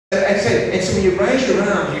And so when you raise your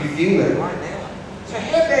arms, you feel that right now. So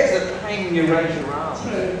how bad is the pain when you raise your arms?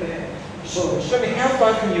 Well, show me, how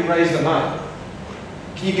far can you raise them up?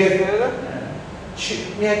 Can you go further?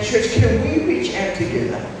 Now, church, can we reach out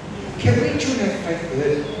together? Can we join our faith with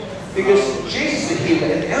it? Because Jesus is a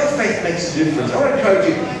healer, and our faith makes a difference. I want to encourage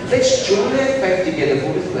you, let's join our faith together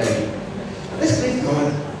for this lady. Let's believe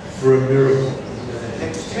God for a miracle.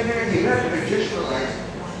 And just turn around here, we don't have to just relax.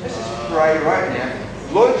 Let's just pray right now.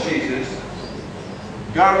 Lord Jesus,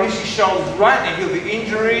 God, reach your shoulders right now, heal the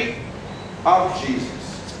injury of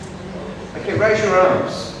Jesus. Okay, raise your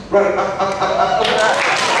arms. Right, up.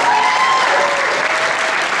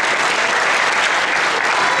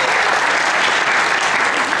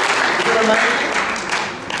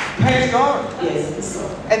 Pain's gone. Yes, it's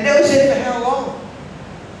gone. And that was it for how long?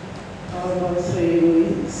 About 3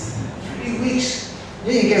 weeks. 3 weeks.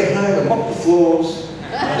 Then you go home and mop the floors,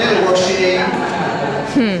 do the washing,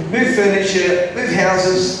 move furniture, move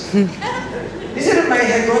houses. Isn't it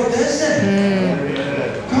amazing how God does that?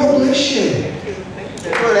 God bless you.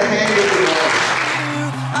 Put a hand with the Lord.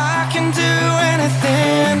 I can do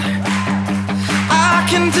anything. I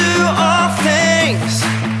can do all things.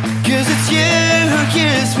 'Cause it's you who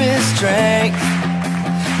gives me strength.